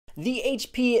The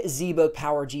HP ZBook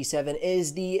Power G7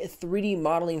 is the 3D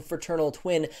modeling fraternal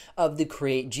twin of the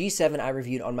Create G7 I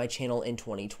reviewed on my channel in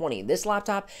 2020. This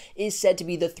laptop is said to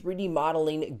be the 3D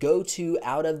modeling go-to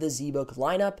out of the ZBook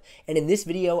lineup, and in this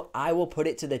video, I will put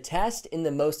it to the test in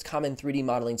the most common 3D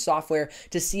modeling software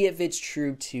to see if it's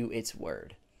true to its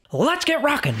word. Let's get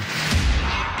rocking!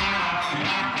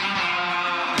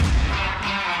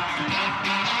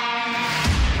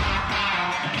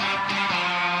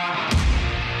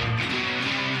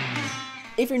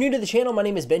 If you're new to the channel, my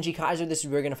name is Benji Kaiser. This is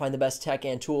where you're going to find the best tech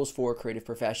and tools for creative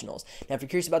professionals. Now, if you're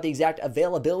curious about the exact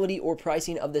availability or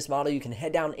pricing of this model, you can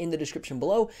head down in the description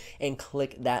below and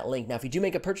click that link. Now, if you do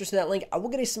make a purchase to that link, I will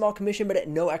get a small commission, but at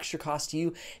no extra cost to you,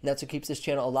 and that's what keeps this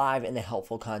channel alive and the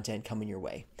helpful content coming your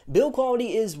way. Build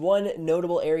quality is one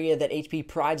notable area that HP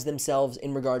prides themselves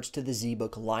in regards to the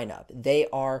ZBook lineup. They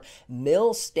are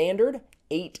Mil-STD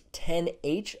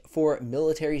 810H for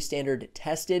military standard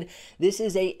tested. This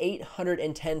is a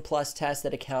 810 plus test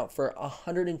that account for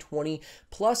 120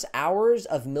 plus hours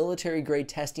of military grade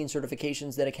testing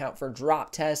certifications that account for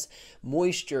drop tests,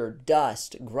 moisture,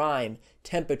 dust, grime,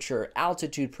 temperature,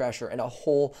 altitude pressure, and a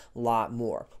whole lot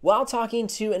more. While talking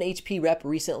to an HP rep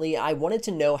recently, I wanted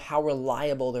to know how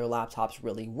reliable their laptops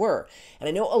really were. And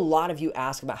I know a lot of you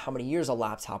ask about how many years a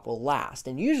laptop will last.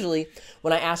 And usually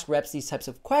when I ask reps these types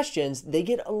of questions, they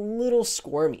get a little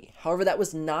squirmy. However, that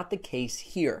was not the case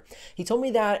here. He told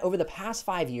me that over the past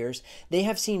 5 years, they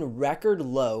have seen record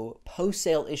low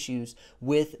post-sale issues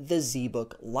with the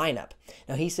ZBook lineup.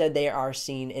 Now, he said they are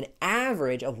seeing an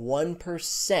average of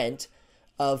 1%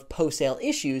 of post-sale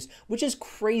issues, which is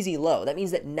crazy low. That means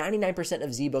that 99%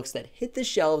 of ZBooks that hit the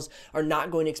shelves are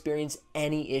not going to experience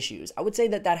any issues. I would say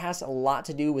that that has a lot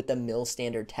to do with the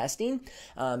Mil-STD testing.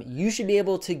 You should be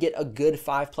able to get a good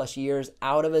 5+ years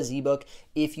out of a ZBook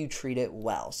if you treat it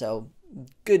well. So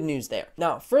good news there.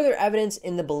 Now, further evidence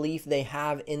in the belief they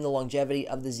have in the longevity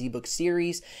of the ZBook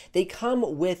series, they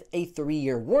come with a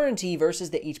 3-year warranty versus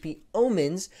the HP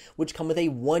Omens, which come with a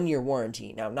 1-year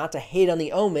warranty. Now, not to hate on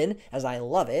the Omen, as I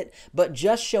love it, but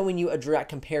just showing you a direct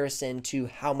comparison to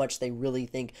how much they really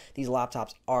think these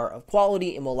laptops are of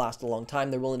quality and will last a long time.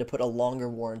 They're willing to put a longer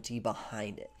warranty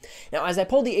behind it. Now, as I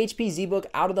pulled the HP ZBook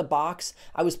out of the box,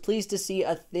 I was pleased to see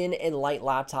a thin and light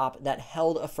laptop that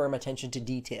held a firm attention to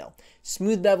detail.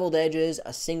 Smooth beveled edges,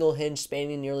 a single hinge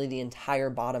spanning nearly the entire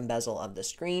bottom bezel of the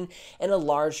screen, and a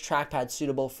large trackpad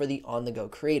suitable for the on-the-go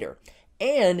creator,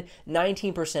 and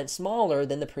 19% smaller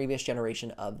than the previous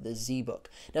generation of the ZBook.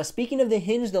 Now, speaking of the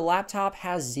hinge, the laptop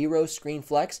has 0 screen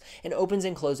flex and opens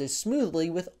and closes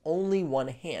smoothly with only one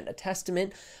hand, a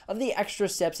testament of the extra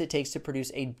steps it takes to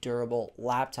produce a durable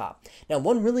laptop. Now,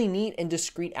 one really neat and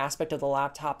discreet aspect of the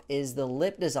laptop is the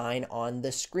lip design on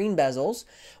the screen bezels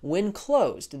when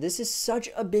closed. This is such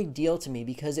a big deal to me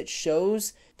because it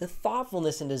shows the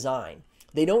thoughtfulness in design.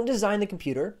 They don't design the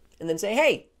computer and then say,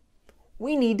 hey,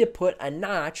 we need to put a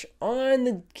notch on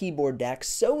the keyboard deck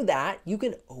so that you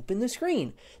can open the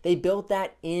screen. They built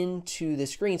that into the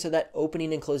screen so that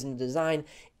opening and closing the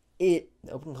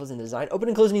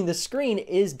screen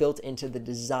is built into the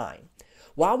design.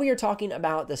 While we are talking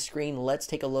about the screen, let's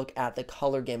take a look at the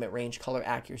color gamut range, color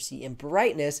accuracy, and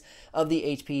brightness of the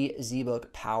HP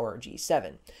ZBook Power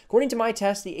G7. According to my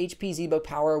test, the HP ZBook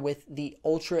Power with the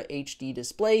Ultra HD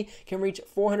display can reach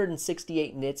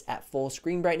 468 nits at full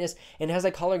screen brightness and has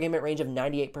a color gamut range of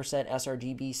 98%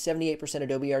 sRGB, 78%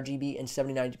 Adobe RGB, and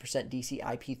 79%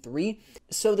 DCI-P3.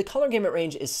 So the color gamut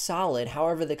range is solid.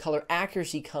 However, the color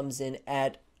accuracy comes in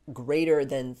at greater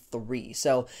than 3.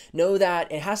 So know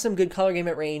that it has some good color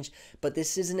gamut range, but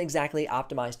this isn't exactly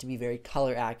optimized to be very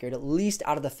color accurate, at least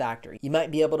out of the factory. You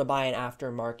might be able to buy an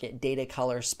aftermarket Data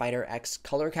Color Spider X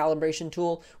color calibration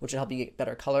tool, which will help you get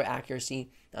better color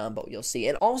accuracy, but you'll see.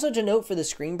 And also to note for the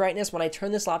screen brightness, when I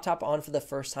turned this laptop on for the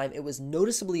first time, it was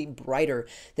noticeably brighter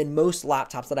than most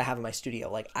laptops that I have in my studio.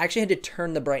 Like, I actually had to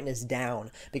turn the brightness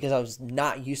down because I was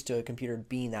not used to a computer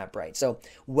being that bright. So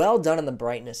well done on the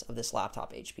brightness of this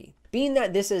laptop, HP. Being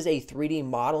that this is a 3D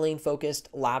modeling focused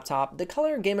laptop, the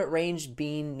color gamut range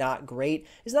being not great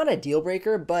is not a deal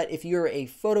breaker, but if you're a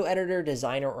photo editor,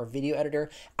 designer, or video editor,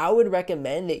 I would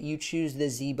recommend that you choose the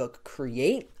ZBook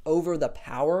Create over the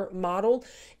Power model.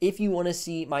 If you want to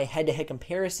see my head-to-head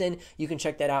comparison, you can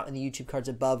check that out in the YouTube cards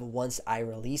above once I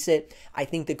release it. I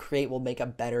think the Create will make a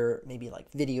better, maybe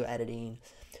like video editing,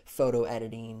 photo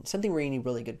editing, something where you need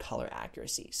really good color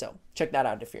accuracy. So check that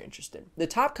out if you're interested. The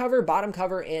top cover, bottom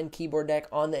cover, and keyboard deck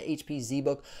on the HP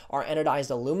ZBook are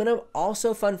anodized aluminum.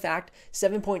 Also, fun fact,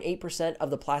 7.8% of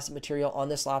the plastic material on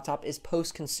this laptop is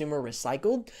post-consumer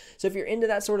recycled. So if you're into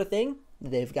that sort of thing,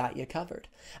 they've got you covered.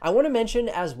 I want to mention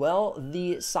as well,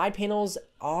 the side panels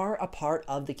are a part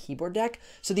of the keyboard deck.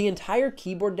 So the entire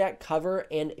keyboard deck cover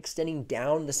and extending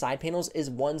down the side panels is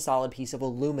one solid piece of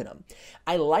aluminum.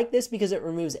 I like this because it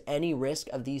removes any risk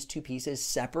of these two pieces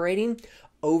separating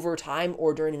over time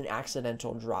or during an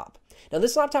accidental drop. Now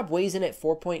this laptop weighs in at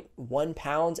 4.1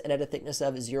 pounds and at a thickness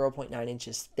of 0.9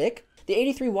 inches thick. The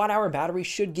 83 watt-hour battery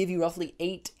should give you roughly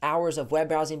 8 hours of web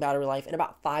browsing battery life and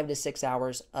about 5 to 6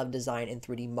 hours of design and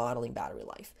 3D modeling battery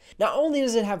life. Not only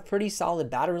does it have pretty solid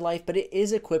battery life, but it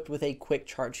is equipped with a quick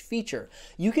charge feature.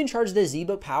 You can charge the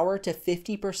ZBook Power to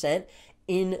 50%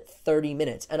 in 30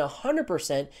 minutes and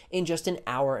 100% in just an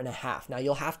hour and a half. Now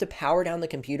you'll have to power down the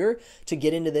computer to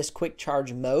get into this quick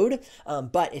charge mode.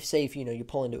 But if you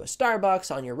pull into a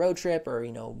Starbucks on your road trip, or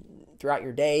throughout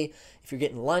your day, if you're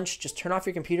getting lunch, just turn off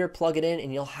your computer, plug it in,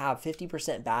 and you'll have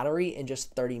 50% battery in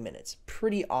just 30 minutes.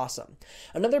 Pretty awesome.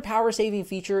 Another power saving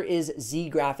feature is Z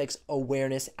Graphics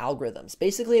awareness algorithms.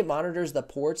 Basically, it monitors the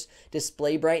port's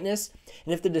display brightness,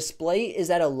 and if the display is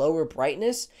at a lower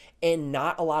brightness and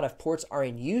not a lot of ports are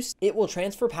in use, it will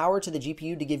transfer power to the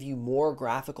GPU to give you more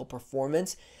graphical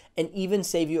performance and even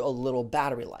save you a little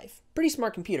battery life. Pretty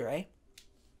smart computer, eh?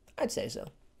 I'd say so.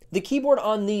 The keyboard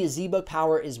on the ZBook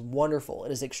Power is wonderful.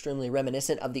 It is extremely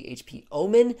reminiscent of the HP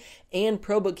Omen and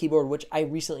ProBook keyboard, which I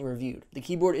recently reviewed. The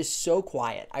keyboard is so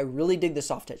quiet. I really dig the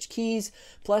soft touch keys,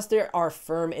 plus they are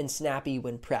firm and snappy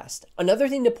when pressed. Another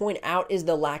thing to point out is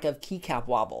the lack of keycap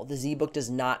wobble. The ZBook does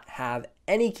not have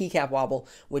any keycap wobble,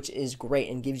 which is great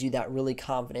and gives you that really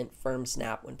confident, firm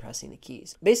snap when pressing the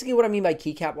keys. Basically, what I mean by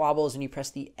keycap wobble is when you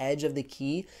press the edge of the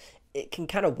key, it can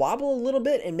kind of wobble a little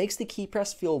bit and makes the key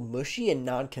press feel mushy and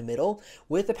non-committal.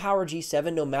 With the Power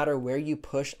G7, no matter where you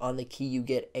push on the key, you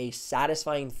get a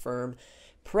satisfying firm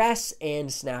press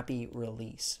and snappy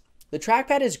release. The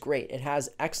trackpad is great. It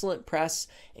has excellent press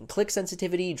and click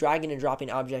sensitivity. Dragging and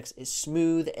dropping objects is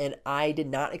smooth, and I did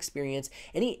not experience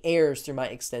any errors through my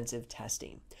extensive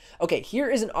testing. Okay, here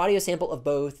is an audio sample of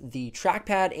both the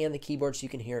trackpad and the keyboard so you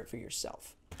can hear it for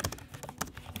yourself.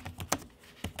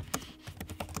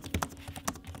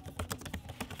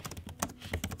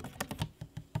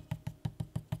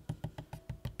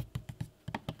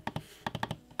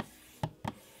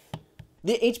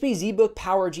 The HP ZBook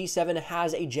Power G7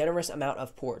 has a generous amount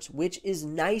of ports, which is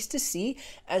nice to see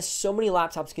as so many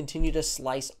laptops continue to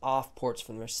slice off ports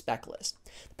from their spec list.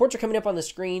 The ports are coming up on the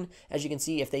screen. As you can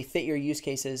see, if they fit your use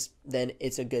cases, then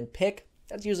it's a good pick.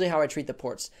 That's usually how I treat the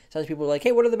ports. Sometimes people are like,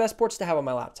 hey, what are the best ports to have on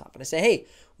my laptop? And I say, hey,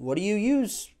 what do you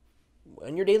use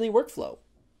in your daily workflow?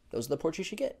 Those are the ports you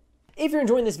should get. If you're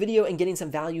enjoying this video and getting some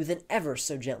value, then ever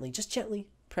so gently, just gently,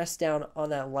 press down on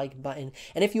that like button.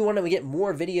 And if you want to get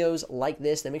more videos like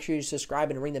this, then make sure you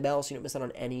subscribe and ring the bell so you don't miss out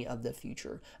on any of the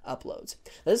future uploads.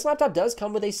 Now, this laptop does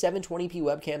come with a 720p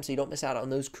webcam, so you don't miss out on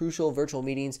those crucial virtual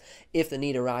meetings if the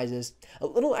need arises. A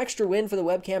little extra win for the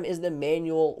webcam is the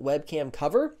manual webcam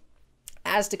cover,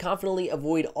 as to confidently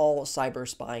avoid all cyber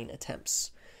spying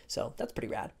attempts. So that's pretty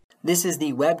rad. This is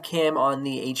the webcam on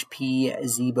the HP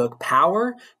ZBook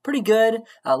Power. Pretty good,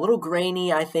 a little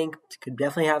grainy, I think. Could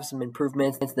definitely have some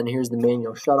improvements. Then here's the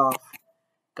manual shut off,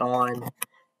 gone,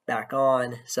 back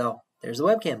on. So there's the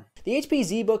webcam. The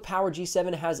HP ZBook Power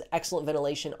G7 has excellent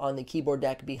ventilation on the keyboard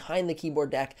deck, behind the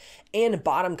keyboard deck, and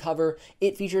bottom cover.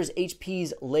 It features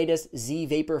HP's latest Z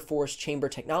Vapor Force chamber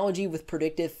technology with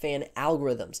predictive fan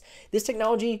algorithms. This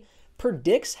technology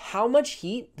predicts how much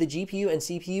heat the GPU and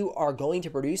CPU are going to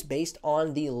produce based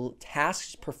on the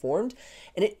tasks performed,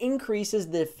 and it increases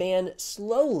the fan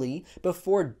slowly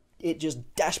before it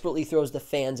just desperately throws the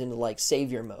fans into like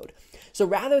savior mode. So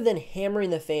rather than hammering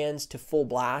the fans to full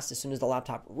blast as soon as the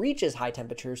laptop reaches high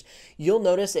temperatures, you'll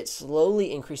notice it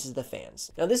slowly increases the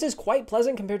fans. Now this is quite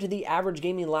pleasant compared to the average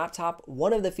gaming laptop,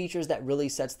 one of the features that really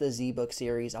sets the ZBook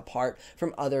series apart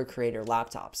from other creator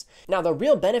laptops. Now the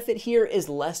real benefit here is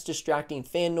less distracting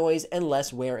fan noise and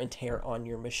less wear and tear on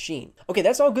your machine. Okay,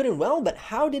 that's all good and well, but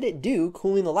how did it do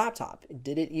cooling the laptop?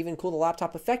 Did it even cool the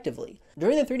laptop effectively?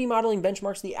 During the 3D modeling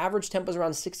benchmarks, the average temp was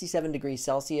around 67 degrees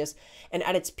Celsius, and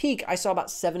at its peak, I saw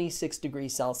about 76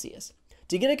 degrees Celsius.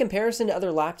 To get a comparison to other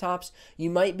laptops you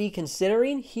might be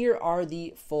considering, here are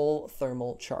the full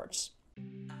thermal charts.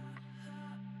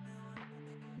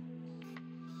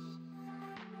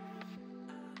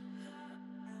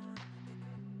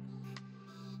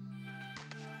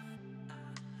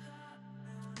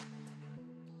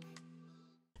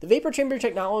 The vapor chamber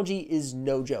technology is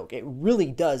no joke. It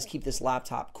really does keep this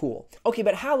laptop cool. Okay,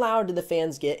 but how loud did the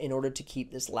fans get in order to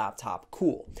keep this laptop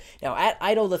cool? Now at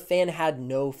idle, the fan had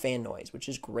no fan noise, which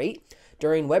is great.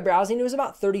 During web browsing, it was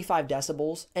about 35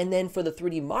 decibels. And then for the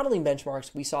 3D modeling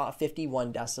benchmarks, we saw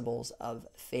 51 decibels of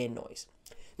fan noise.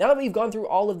 Now that we've gone through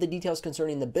all of the details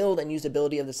concerning the build and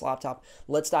usability of this laptop,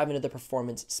 let's dive into the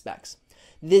performance specs.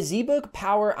 The ZBook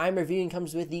Power I'm reviewing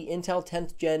comes with the Intel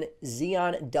 10th Gen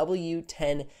Xeon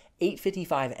W10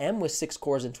 855M with 6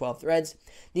 cores and 12 threads,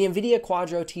 the NVIDIA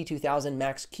Quadro T2000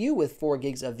 Max Q with 4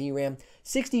 gigs of VRAM,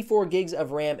 64 gigs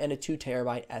of RAM, and a 2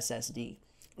 terabyte SSD.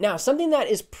 Now, something that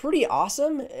is pretty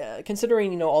awesome,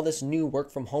 considering all this new work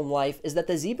from home life, is that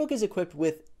the ZBook is equipped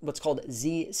with what's called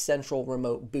Z Central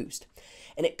Remote Boost.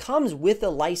 And it comes with the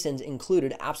license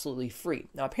included absolutely free.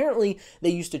 Now, apparently they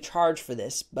used to charge for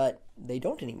this, but they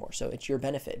don't anymore, so it's your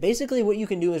benefit. Basically, what you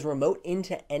can do is remote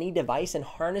into any device and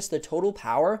harness the total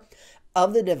power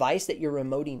of the device that you're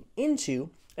remoting into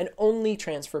and only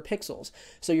transfer pixels.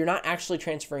 So you're not actually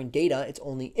transferring data, it's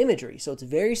only imagery. So it's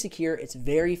very secure, it's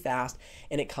very fast,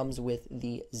 and it comes with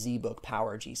the ZBook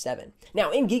Power G7. Now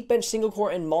in Geekbench single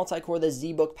core and multi-core, the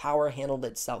ZBook Power handled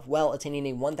itself well, attaining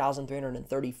a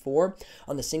 1,334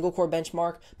 on the single core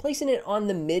benchmark, placing it on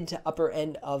the mid to upper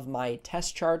end of my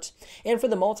test charts. And for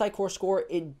the multi-core score,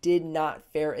 it did not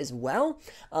fare as well.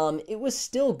 It was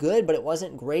still good, but it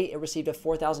wasn't great. It received a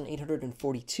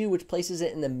 4,842, which places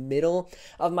it in the middle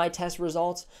of my test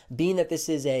results. Being that this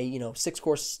is a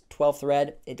 6-core 12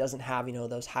 thread, it doesn't have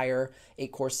those higher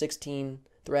 8-core 16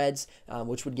 threads,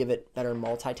 which would give it better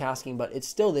multitasking, but it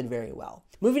still did very well.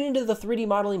 Moving into the 3D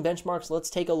modeling benchmarks, let's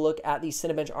take a look at the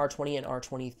Cinebench R20 and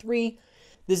R23.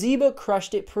 The ZBook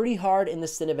crushed it pretty hard in the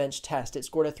Cinebench test. It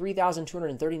scored a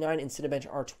 3,239 in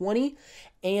Cinebench R20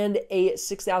 and a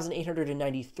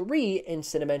 6,893 in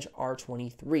Cinebench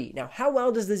R23. Now, how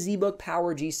well does the ZBook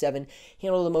Power G7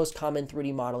 handle the most common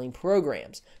 3D modeling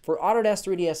programs? For Autodesk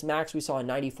 3ds Max, we saw a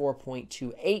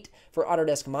 94.28. For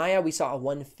Autodesk Maya, we saw a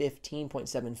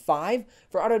 115.75.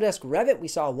 For Autodesk Revit, we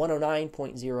saw a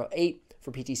 109.08.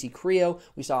 For PTC Creo,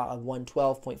 we saw a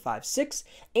 112.56,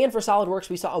 and for SolidWorks,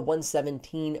 we saw a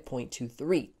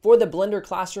 117.23. For the Blender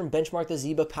Classroom benchmark, the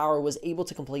ZBook Power was able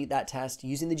to complete that test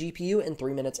using the GPU in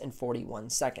 3 minutes and 41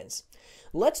 seconds.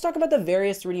 Let's talk about the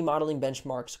various 3D modeling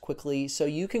benchmarks quickly so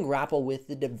you can grapple with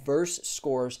the diverse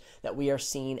scores that we are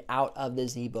seeing out of the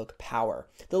ZBook Power.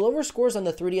 The lower scores on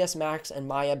the 3ds Max and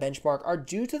Maya benchmark are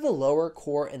due to the lower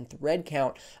core and thread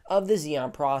count of the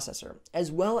Xeon processor,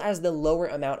 as well as the lower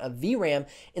amount of VRAM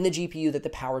in the GPU that the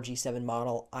Power G7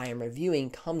 model I am reviewing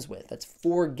comes with. That's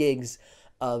 4 gigs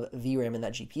of VRAM in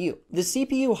that GPU. The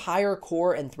CPU higher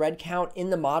core and thread count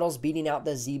in the models beating out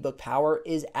the ZBook Power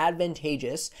is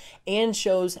advantageous and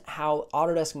shows how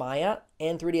Autodesk Maya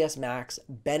and 3ds Max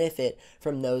benefit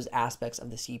from those aspects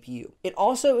of the CPU. It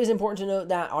also is important to note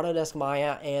that Autodesk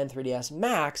Maya and 3ds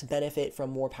Max benefit from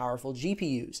more powerful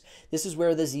GPUs. This is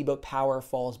where the ZBook Power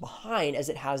falls behind, as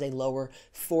it has a lower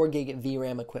 4 gig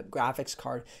VRAM equipped graphics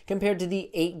card compared to the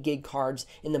 8 gig cards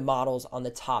in the models on the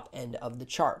top end of the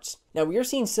charts. Now, we are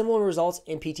seeing similar results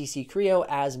in PTC Creo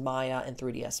as Maya and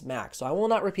 3ds Max, so I will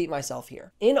not repeat myself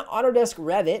here. In Autodesk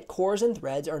Revit, cores and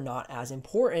threads are not as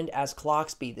important as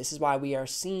clock speed. This is why we are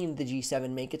seeing the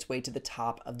G7 make its way to the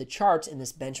top of the charts in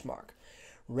this benchmark.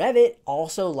 Revit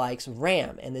also likes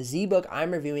RAM, and the ZBook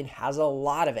I'm reviewing has a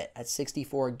lot of it, at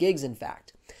 64 gigs in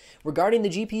fact. Regarding the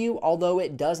GPU, although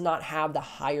it does not have the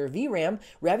higher VRAM,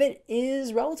 Revit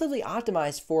is relatively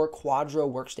optimized for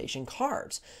Quadro workstation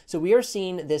cards. So we are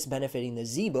seeing this benefiting the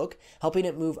ZBook, helping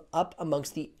it move up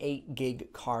amongst the 8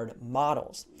 gig card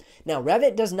models. Now,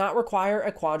 Revit does not require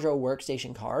a Quadro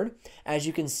workstation card. As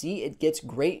you can see, it gets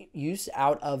great use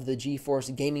out of the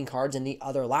GeForce gaming cards and the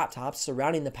other laptops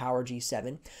surrounding the Power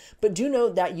G7. But do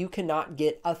note that you cannot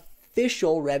get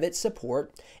official Revit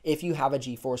support if you have a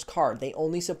GeForce card. They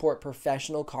only support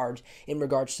professional cards in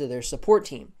regards to their support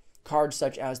team. Cards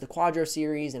such as the Quadro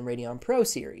series and Radeon Pro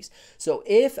series. So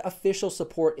if official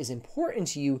support is important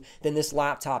to you, then this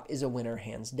laptop is a winner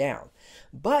hands down.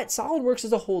 But SolidWorks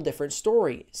is a whole different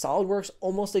story. SolidWorks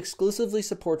almost exclusively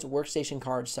supports workstation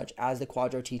cards such as the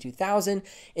Quadro T2000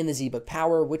 in the ZBook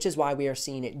Power, which is why we are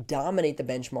seeing it dominate the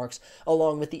benchmarks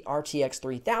along with the RTX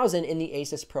 3000 in the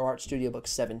Asus ProArt StudioBook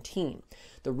 17.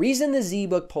 The reason the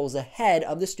ZBook pulls ahead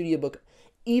of the StudioBook,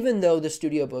 even though the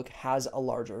StudioBook has a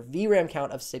larger VRAM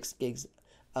count of 6 gigs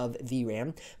of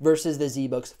VRAM versus the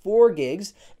ZBook's 4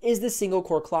 gigs, is the single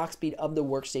core clock speed of the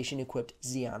workstation equipped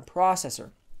Xeon processor.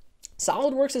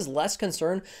 SolidWorks is less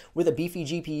concerned with a beefy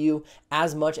GPU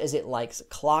as much as it likes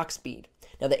clock speed.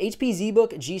 Now, the HP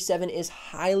ZBook G7 is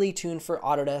highly tuned for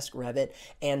Autodesk, Revit,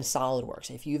 and Solidworks.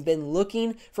 If you've been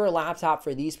looking for a laptop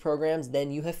for these programs,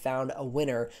 then you have found a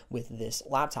winner with this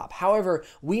laptop. However,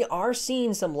 we are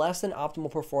seeing some less than optimal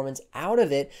performance out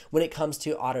of it when it comes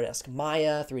to Autodesk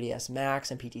Maya, 3ds Max,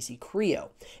 and PTC Creo.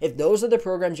 If those are the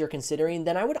programs you're considering,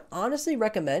 then I would honestly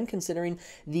recommend considering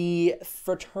the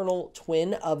fraternal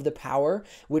twin of the Power,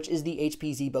 which is the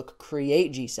HP ZBook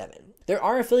Create G7. There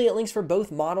are affiliate links for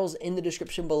both models in the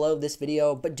description below this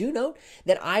video, but do note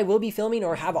that I will be filming,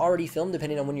 or have already filmed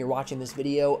depending on when you're watching this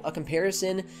video, a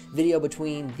comparison video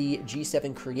between the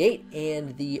G7 Create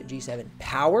and the G7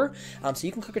 Power. So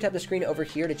you can click or tap the screen over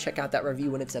here to check out that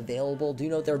review when it's available. Do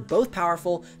note they're both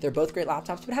powerful, they're both great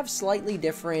laptops, but have slightly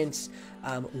different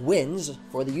wins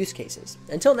for the use cases.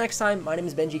 Until next time, my name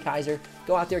is Benji Kaiser.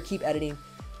 Go out there, keep editing,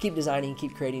 keep designing,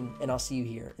 keep creating, and I'll see you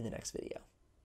here in the next video.